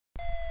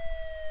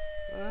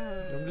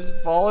just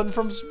falling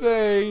from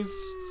space.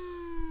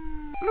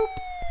 Bloop.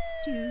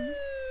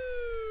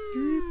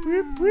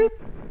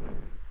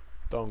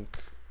 Dunk.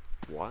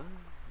 What?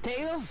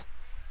 Tails?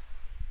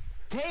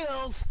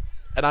 Tails?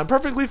 And I'm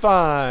perfectly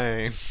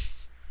fine.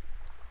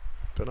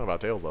 Don't know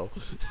about Tails though.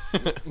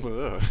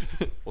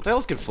 Well,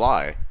 Tails can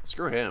fly.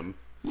 Screw him.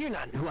 You're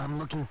not who I'm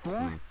looking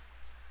for.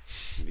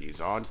 These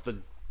aren't the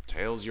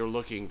Tails you're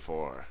looking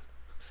for.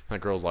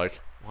 That girl's like,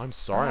 well, I'm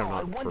sorry, Oh, I'm I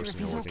not the wonder person if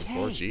you're he's looking okay.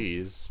 for.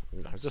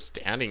 Jeez, I was just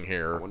standing I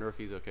here. wonder if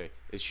he's okay.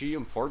 Is she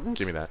important?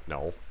 Give me that.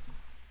 No,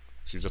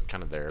 she was just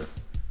kind of there.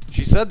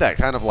 She said that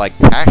kind of like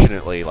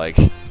passionately, like.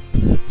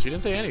 She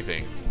didn't say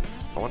anything.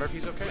 I wonder if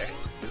he's okay.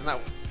 Isn't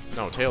that?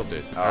 No, Tails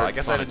did. Oh, Or I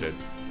guess I Sonic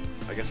didn't.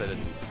 I guess I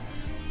didn't.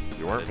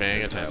 You weren't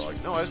paying attention. Dialogue.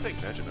 No, I was paying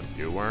attention.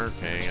 You weren't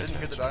I paying didn't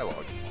hear the attention.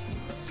 dialogue.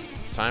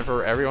 It's time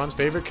for everyone's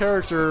favorite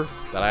character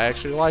that I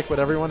actually like, but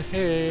everyone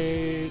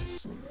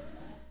hates.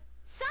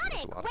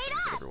 There's a lot of Wait things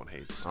that up! everyone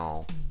hates.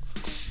 Oh,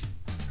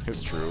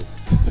 it's true.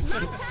 Long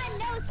time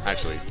no see.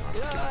 Actually, no,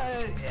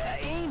 I'm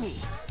kidding. Amy.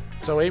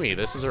 So Amy,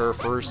 this is her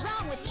first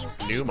What's wrong with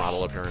you, new Amy?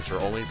 model appearance. Her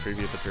only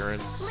previous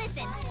appearance,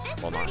 Listen,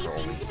 this well, not birdie her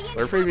only. seems to be in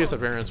Her previous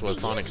trouble. appearance was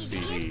We Sonic need to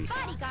be CD, his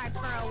bodyguard for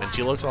a and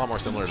she while. looks a lot more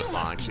similar to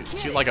Sonic.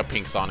 She's like a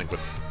pink Sonic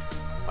with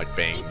like If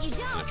bangs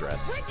you and a don't,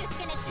 dress. we're just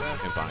gonna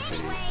tell in Sonic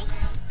CD. anyway.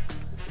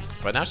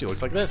 But now she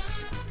looks like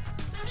this.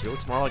 She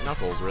looks more like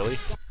Knuckles, really.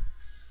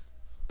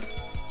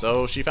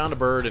 So she found a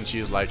bird and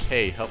she's like,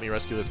 hey, help me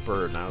rescue this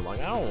bird. And I was like,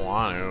 I don't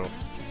want to.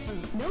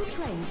 No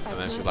trains And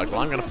then she's like,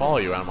 well, I'm going to follow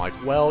you. And I'm like,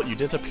 well, you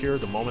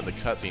disappeared the moment the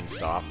cutscene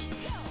stopped.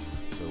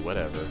 So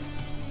whatever.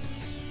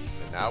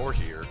 And now we're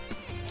here.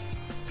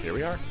 Here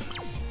we are.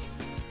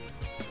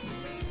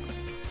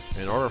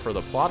 In order for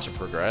the plot to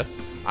progress,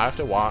 I have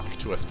to walk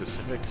to a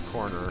specific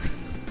corner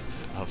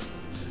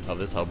of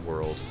this hub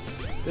world.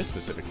 This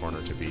specific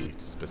corner, to be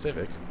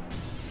specific.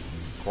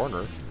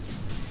 Corner.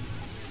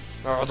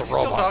 Oh, it's a You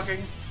still robot.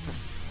 talking?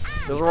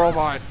 There's a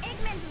robot.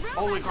 Eggman's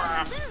Holy robots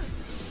crap. are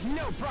loose.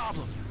 No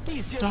problem.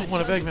 He's just Don't a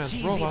want to chunk beg of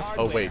cheesy man. Robots. Oh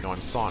hardware. wait, no, I'm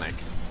Sonic.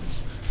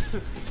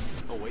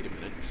 Oh, wait a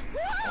minute.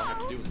 All I have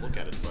to do is look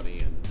at it, buddy,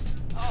 and...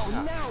 Oh,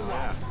 Yeah, now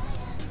yeah. what?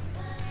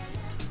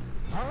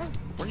 Huh?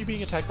 Weren't you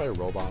being attacked by a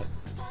robot?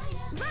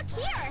 Look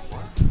here.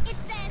 What? It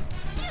says,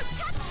 you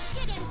touch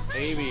get in free.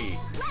 Amy!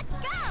 Let's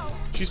go.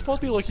 She's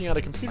supposed to be looking at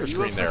a computer Are you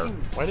screen a there.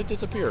 fucking- Why did it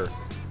disappear?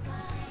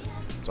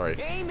 Sorry.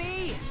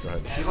 Amy! Go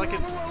ahead. She's like a...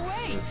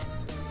 Wait!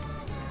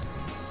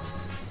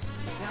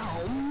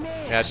 Oh,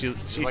 man. Yeah, She's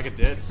she like a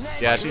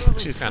ditz. yeah, she's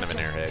kind of an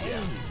airhead. Yeah.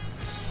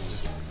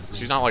 Just...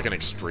 She's not like an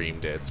extreme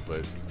ditz,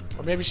 but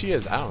or maybe she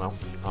is. I don't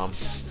know.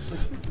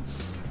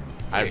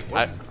 Wait,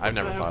 what I've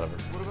never the thought hell- of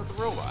her. What about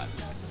the robot?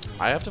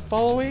 I have to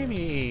follow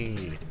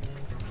Amy.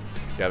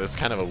 Yeah, that's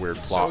kind of a weird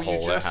plot you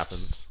hole that just-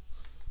 happens.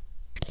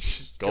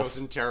 Go. Goes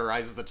and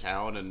terrorizes the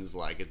town and is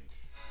like,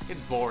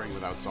 it's boring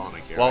without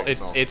Sonic here. Well, right?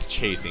 So- it's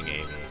chasing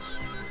Amy.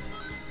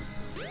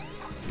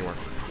 You weren't,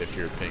 if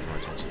you're paying more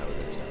attention, that would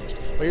have been established.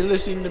 But you're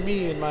listening to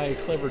me and my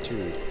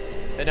cleveritude.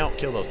 And no,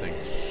 kill those things.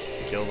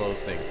 Kill those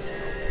things.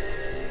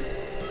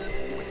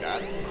 like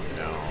that.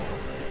 No.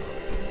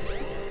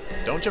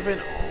 Don't jump in.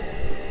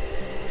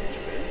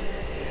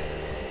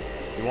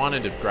 You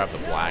wanted to grab the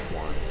black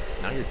one.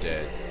 Now you're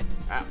dead.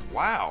 Ah,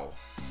 wow.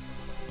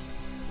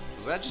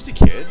 Was that just a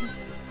kid?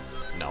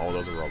 No,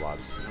 those are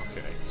robots.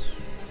 Okay.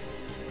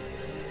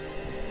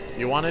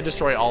 You want to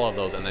destroy all of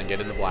those and then get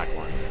in the black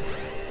one.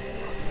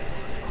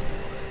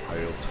 I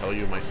will tell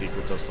you my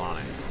secrets of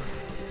Sonic.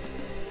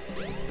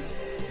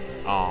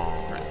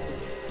 Oh,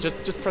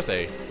 just press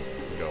A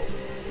and go.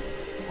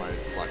 Why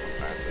is the black one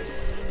fastest?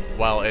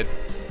 Well, it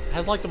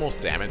has like the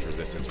most damage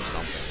resistance or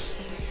something.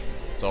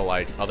 So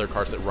like other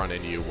carts that run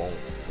into you won't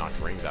knock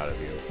rings out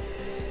of you.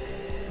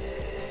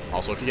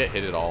 Also, if you get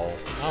hit at all,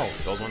 oh,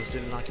 those ones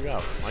didn't knock you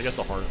out. Well, I guess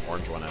the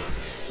orange one is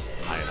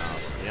high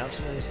enough. You have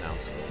some rings now,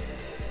 so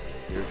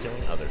you're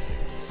killing other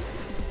things.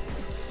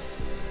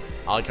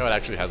 I like how it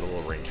actually has a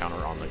little ring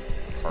counter on the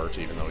cart,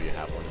 even though you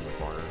have one in the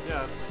corner. Yeah,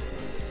 that's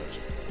touchy.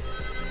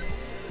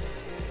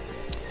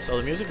 So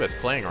the music that's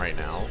playing right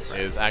now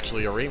is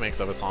actually a remix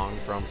of a song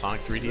from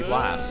Sonic 3D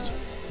Blast.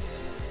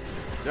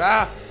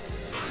 Ah!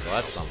 So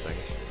that's something.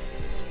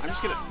 I'm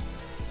just gonna...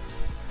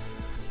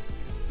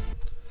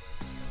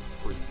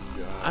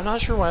 I'm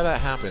not sure why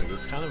that happens.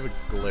 It's kind of a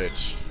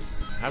glitch.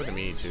 It happened to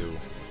me too.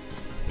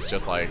 It's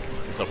just like,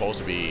 it's supposed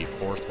to be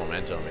forced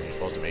momentum and you're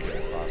supposed to make it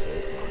across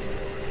it.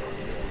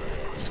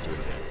 Just do it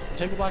again.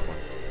 Take the black one.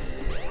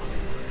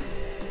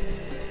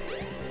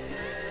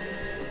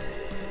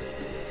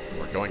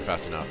 We're going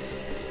fast enough.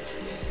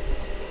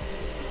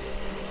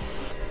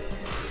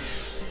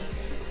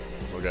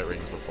 We'll get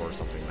rings before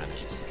something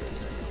manages to kill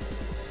us.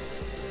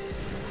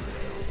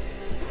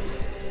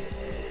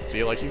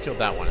 See, like you killed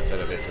that one instead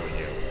of it killing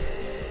you.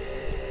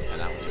 And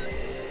that one too.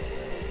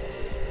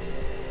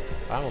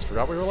 I almost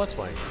forgot we were Let's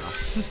Playing.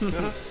 Isn't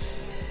that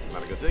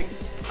a good thing?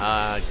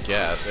 I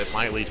guess. It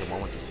might lead to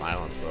moments of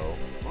silence, though.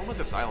 Moments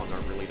of silence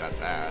aren't really that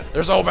bad.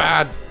 They're so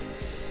bad!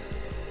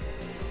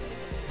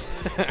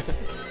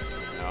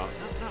 No, I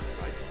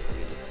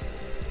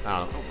mean, I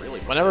don't know. Oh, really?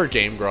 Whenever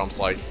Game Grumps,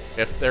 like,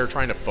 if they're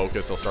trying to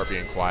focus, they'll start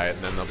being quiet,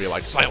 and then they'll be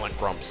like, Silent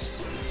Grumps!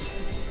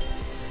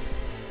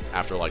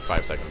 After, like,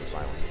 5 seconds of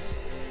silence.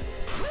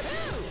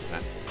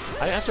 And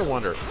I have to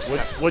wonder,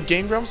 would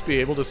Game Grumps be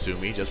able to sue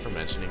me just for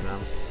mentioning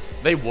them?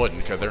 They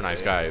wouldn't, because they're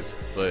nice guys,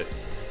 but,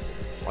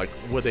 like,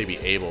 would they be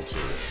able to?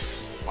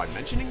 By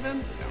mentioning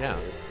them? No. Yeah.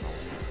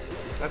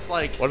 That's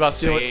like What about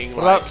saying,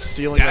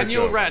 stealing my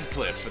Daniel jokes?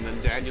 Radcliffe, and then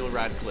Daniel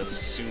Radcliffe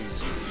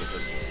sues you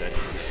because you said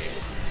his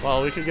name.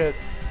 Well, we could get,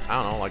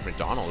 I don't know, like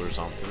McDonald's or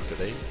something. Could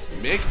they?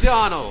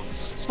 McDonald's!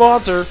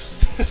 Sponsor!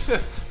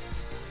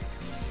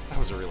 That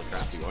was a really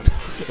crafty one.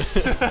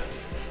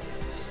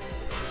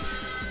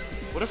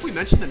 What if we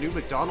mentioned the new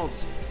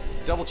McDonald's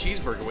double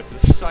cheeseburger with the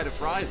side of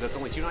fries that's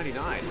only $2.99?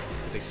 Did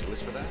they sue us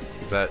for that?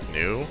 Is that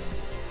new?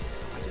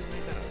 I just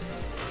made that up.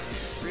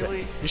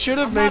 Really? You should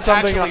have I'm made not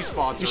something up. actually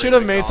sponsoring You should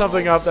have made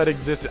something up McDonald's. that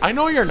existed. I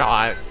know you're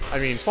not. I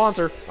mean,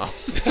 sponsor. Oh.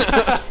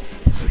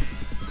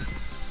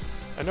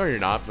 I know you're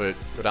not, but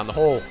go down the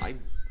hole. I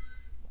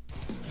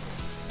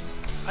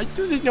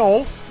didn't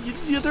know.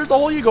 There's the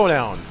hole you go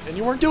down, and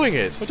you weren't doing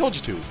it, so I told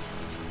you to.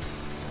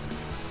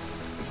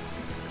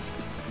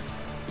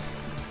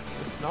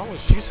 It's not what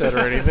she said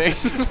or anything.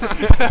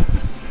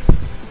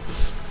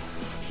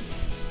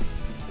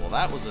 Well,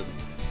 that was a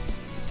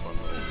fun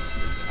little thing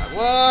that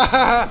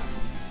happened.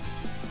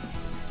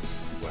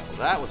 Well,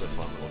 that was a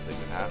fun little thing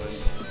that happened.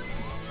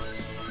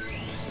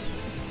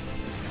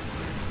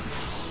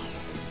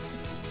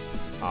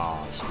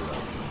 Aw, screwed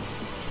up.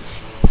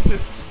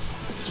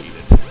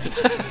 Cheated.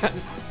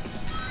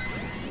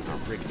 I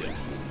rigged it.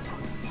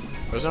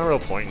 There's no real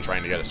point in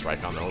trying to get a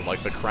strike on those.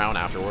 Like, the crown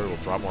afterward will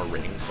drop more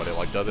rings, but it,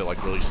 like, does it,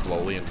 like, really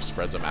slowly and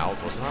spreads them out,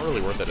 so it's not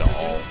really worth it at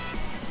all.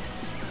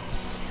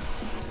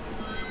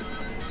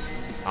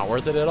 Not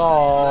worth it at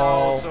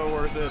all. Oh, so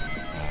worth it.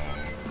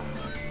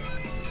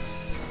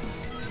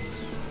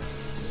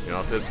 You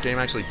know, if this game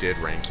actually did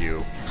rank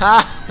you.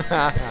 Ha!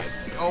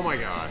 Oh my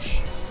gosh.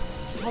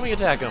 Homing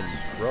attack him,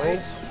 bro. You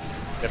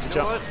have to You know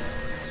jump. what?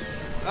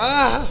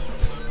 Ah!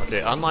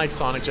 Okay, unlike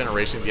Sonic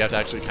Generations, you have to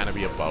actually kind of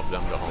be above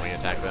them to homing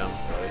attack them.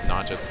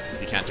 Not just,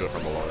 you can't do it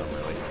from below them,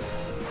 really.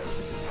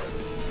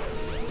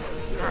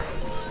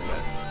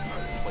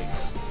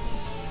 Place.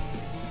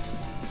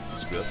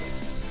 Screw that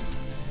place.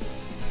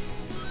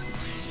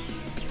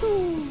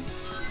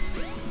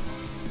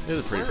 It is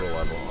a pretty cool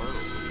level.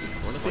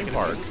 We're in a theme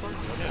park.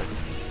 Yeah.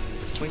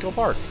 It's Twinkle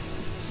Park.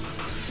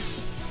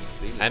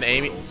 And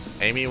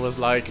Amy was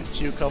like,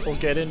 cute couples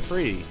get in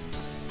free.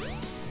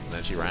 And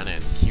then she ran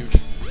in. Cute.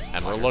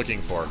 And we're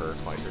looking for her.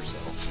 By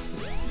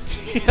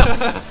herself.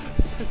 Yeah.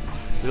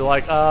 You're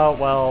like,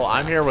 well,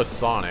 I'm here with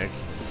Sonic.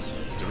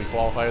 Do we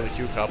qualify as a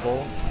cute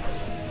couple?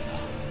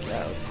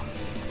 Yes.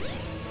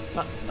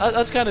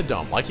 That's kind of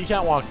dumb. Like, you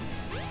can't walk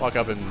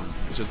up and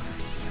just...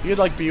 You could,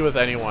 like, be with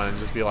anyone and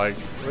just be like,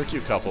 we're a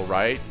cute couple,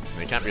 right?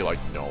 And they can't be like,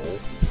 no.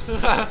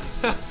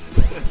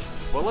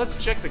 Well, let's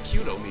check the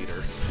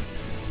cutometer.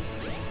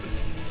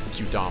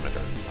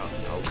 Cutometer. Oh,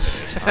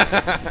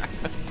 okay.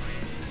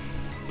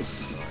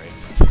 Sorry.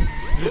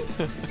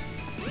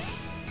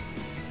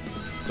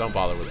 Don't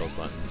bother with those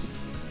buttons.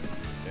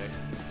 Okay.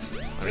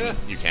 I mean,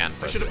 you can I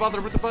press should have it.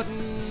 bothered with the button.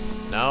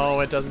 No,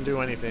 it doesn't do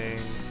anything.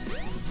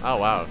 Oh,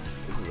 wow.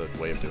 This is a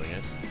way of doing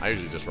it. I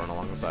usually just run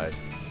along the side.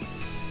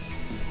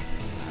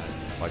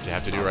 Like you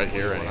have to do right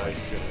here anyway.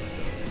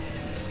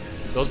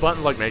 Those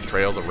buttons like make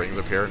trails of rings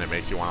appear and it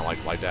makes you want to like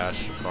fly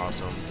dash across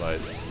them, but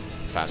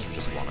faster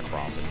just run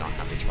across and not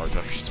have to charge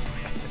up your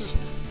splash.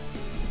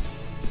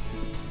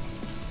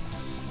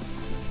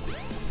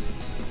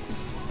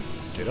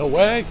 Get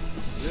away!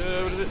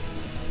 Yeah, what is it?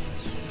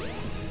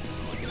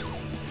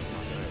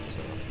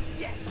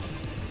 Yes.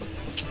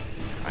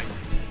 I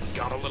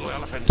got a little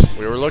elephant.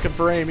 We were looking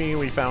for Amy,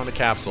 we found a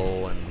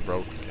capsule and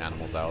broke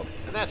animals out.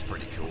 And that's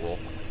pretty cool.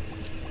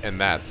 And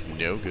that's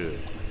no good.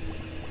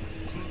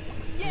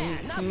 Yeah,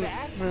 not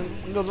bad.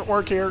 It doesn't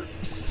work here.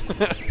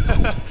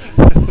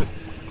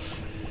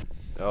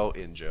 Oh,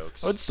 in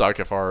jokes. It would suck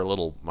if our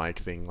little mic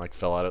thing like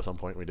fell out at some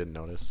point and we didn't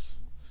notice.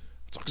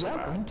 It sucks so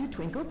Welcome bad. to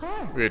Twinkle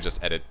Park. We would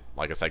just edit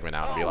like a segment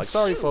out and be Oh, like,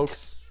 sorry shoot.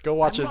 folks, go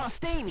watch I a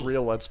lost Amy.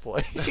 real Let's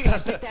Play. Take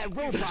that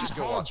robot Just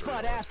go hauled watch her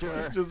butt Let's after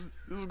her. just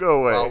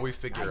go away. While we I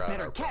figure out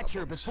better our catch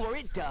her problems. before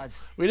it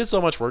does. We did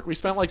so much work. We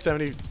spent like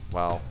 $75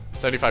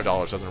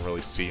 doesn't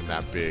really seem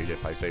that big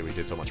if I say we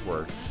did so much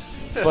work.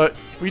 But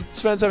we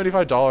spent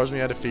 $75 and we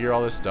had to figure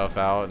all this stuff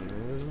out and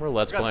we're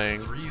Let's We've got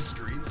Playing. 3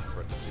 screens in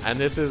front of me. And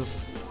this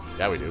is,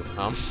 yeah, we do.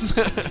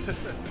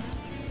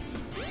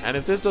 And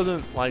if this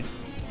doesn't like,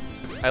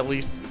 at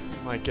least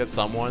like get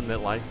someone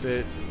that likes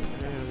it,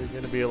 they're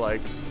gonna be like,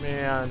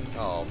 man,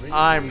 Oh, man.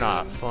 I'm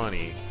not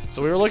funny.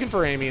 So we were looking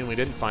for Amy and we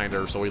didn't find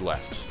her, so we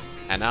left.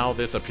 And now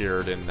this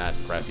appeared in that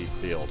grassy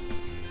field.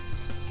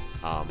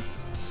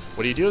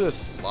 What do you do with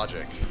this?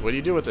 Logic. What do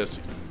you do with this,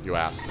 you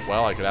ask?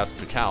 Well, I could ask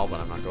to Cal, but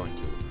I'm not going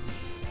to.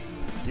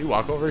 You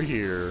walk over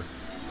here,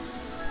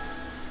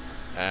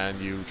 and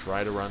you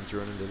try to run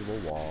through an invisible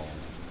wall.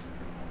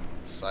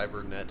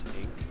 Cybernet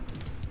Inc.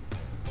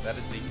 That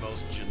is the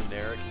most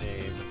generic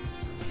name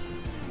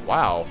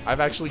Wow, I've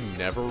actually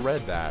never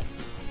read that.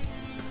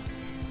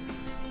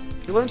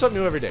 You learn something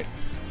new every day.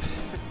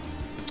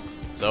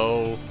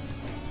 So,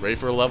 ready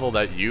for a level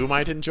that you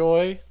might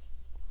enjoy?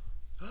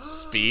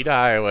 Speed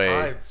Highway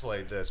I've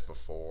played this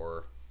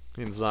before.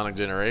 in Sonic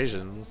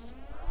Generations.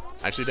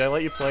 Actually, did I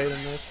let you play it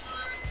in this?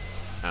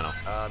 I don't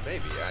know.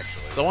 Maybe,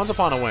 actually. So Once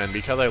Upon a When,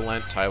 because I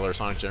lent Tyler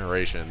Sonic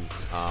Generations,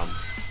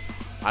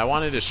 I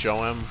wanted to show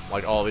him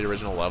like all the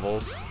original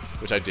levels,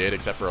 which I did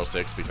except for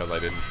 06 because I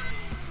didn't.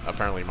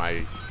 Apparently my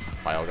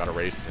file got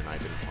erased and I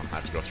didn't want to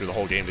have to go through the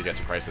whole game to get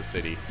to Crisis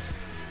City.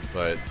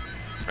 But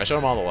I showed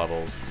him all the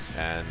levels,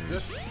 and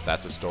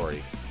that's a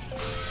story.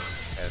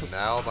 And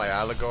now my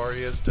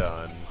allegory is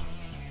done.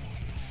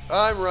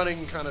 I'm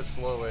running kind of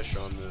slowish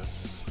on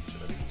this.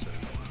 Should I be concerned?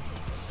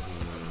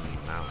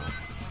 I don't know.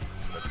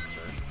 Should I be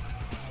concerned?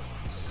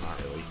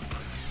 Not really.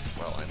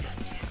 Well, I'm not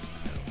as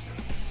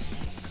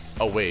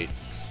fast Oh wait.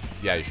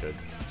 Yeah, you should.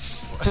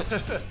 as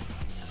that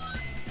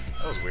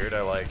was weird.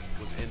 I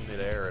was in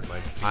midair and my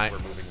feet were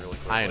moving really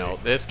quickly. I know.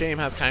 This game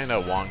has kind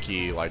of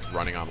wonky, like,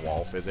 running on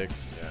wall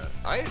physics. Yeah.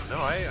 I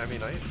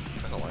mean, I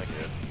kind of like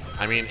it.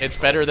 I mean, it's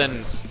better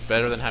than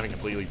having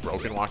completely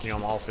broken walking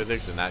on wall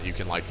physics, in that you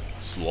can like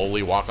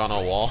slowly walk on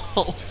a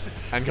wall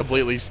and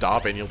completely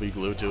stop, and you'll be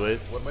glued to it.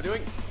 What am I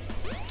doing?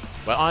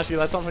 But honestly,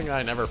 that's something that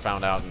I never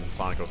found out in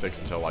Sonic 06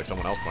 until like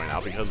someone else pointed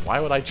out. Because why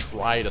would I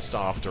try to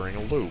stop during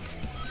a loop?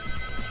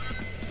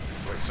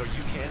 Wait, so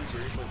you can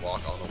seriously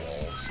walk on the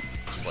walls?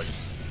 Just like.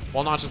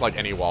 Well, not just like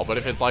any wall, but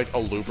if it's like a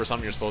loop or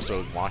something you're supposed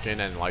to walk in,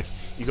 and like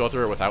you go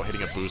through it without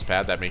hitting a boost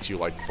pad that makes you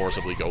like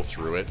forcibly go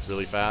through it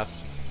really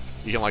fast.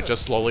 You can like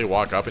just slowly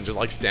walk up and just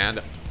like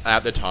stand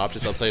at the top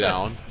just upside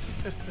down.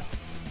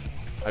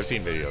 I've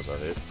seen videos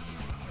of it.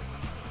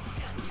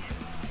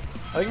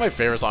 I think my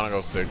favorite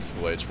Sonic 06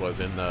 glitch was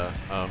in the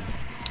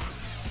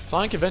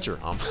Sonic Adventure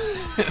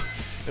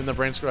in the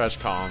Brain Scratch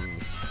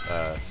Comms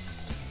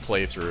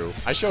playthrough.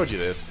 I showed you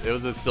this. It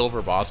was a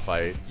silver boss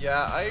fight.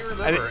 Yeah, I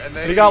remember. And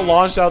he got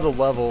launched out of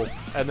the level,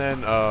 and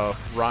then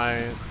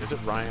Ryan, is it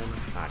Ryan?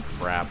 Ah,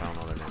 crap, I don't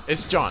know their name.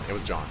 It's John. It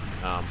was John.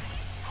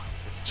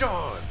 It's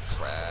John.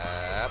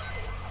 Crap.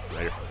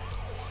 There.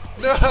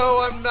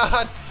 No, I'm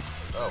not.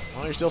 Oh.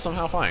 Well, you're still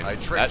somehow fine. I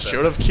tricked That them.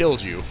 should have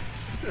killed you.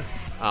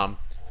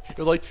 It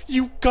was like,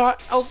 you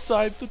got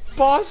outside the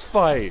boss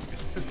fight.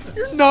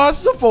 You're not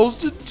supposed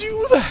to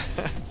do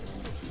that.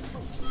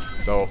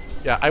 So,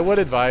 yeah, I would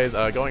advise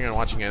going and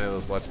watching any of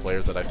those Let's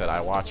Players that I said I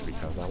watch,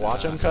 because I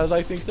watch them because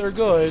I think they're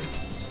good.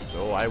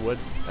 So I would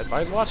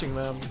advise watching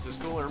them. This is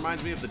cool. It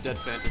reminds me of the Dead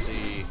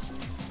Fantasy,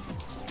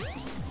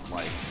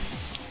 like,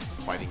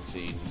 fighting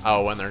scene.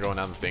 Oh, when they're going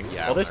down the thing?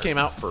 Yeah, Well, this where- came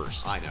out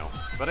first. I know,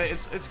 but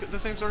it's the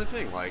same sort of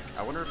thing. Like,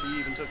 I wonder if he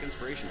even took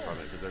inspiration from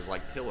it, because there's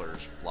like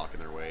pillars blocking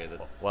their way.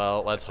 That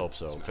Well, let's hope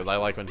so, because I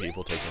like when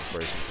people take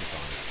inspiration from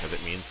Sonic, because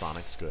it means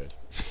Sonic's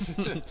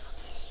good.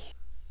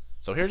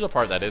 So here's a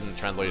part that isn't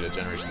translated to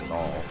Generations at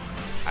all.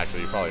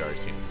 Actually, you've probably already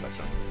seen it, because I've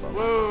shown it. So.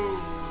 whoa!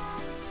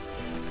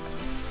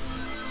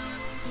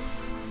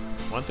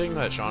 One thing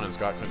that Sean and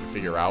Scott couldn't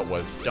figure out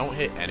was don't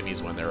hit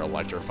enemies when they're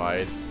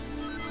electrified,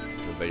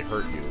 because they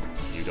hurt you.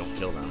 You don't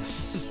kill them.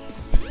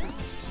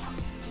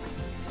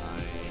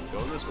 I'm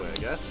going this way, I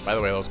guess. By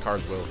the way, those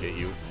cars will hit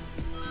you,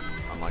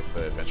 unlike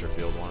the Adventure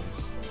Field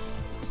ones.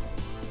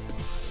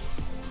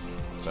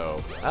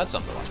 So that's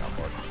something to watch out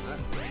for.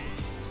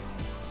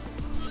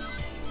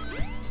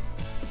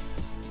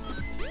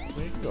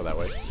 Well, you can go that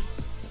way.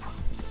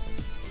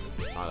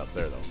 Not up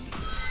there though.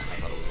 I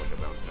thought it was like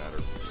a bounce pad or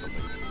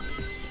something.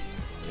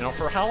 You know,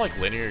 for how like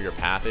linear your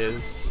path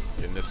is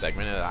in this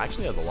segment, it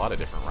actually has a lot of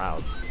different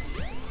routes.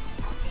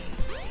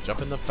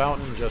 Jump in the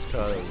fountain just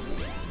cause.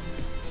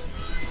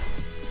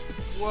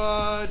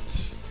 What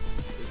is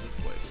this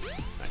place?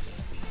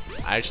 Nice.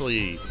 I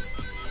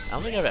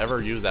don't think I've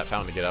ever used that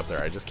fountain to get up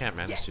there. I just can't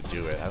manage to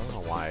do it. I don't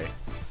know why.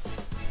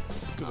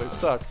 Because I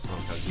suck.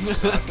 Because you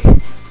suck.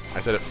 I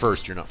said it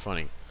first, you're not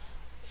funny.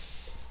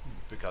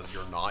 Because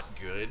you're not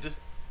good.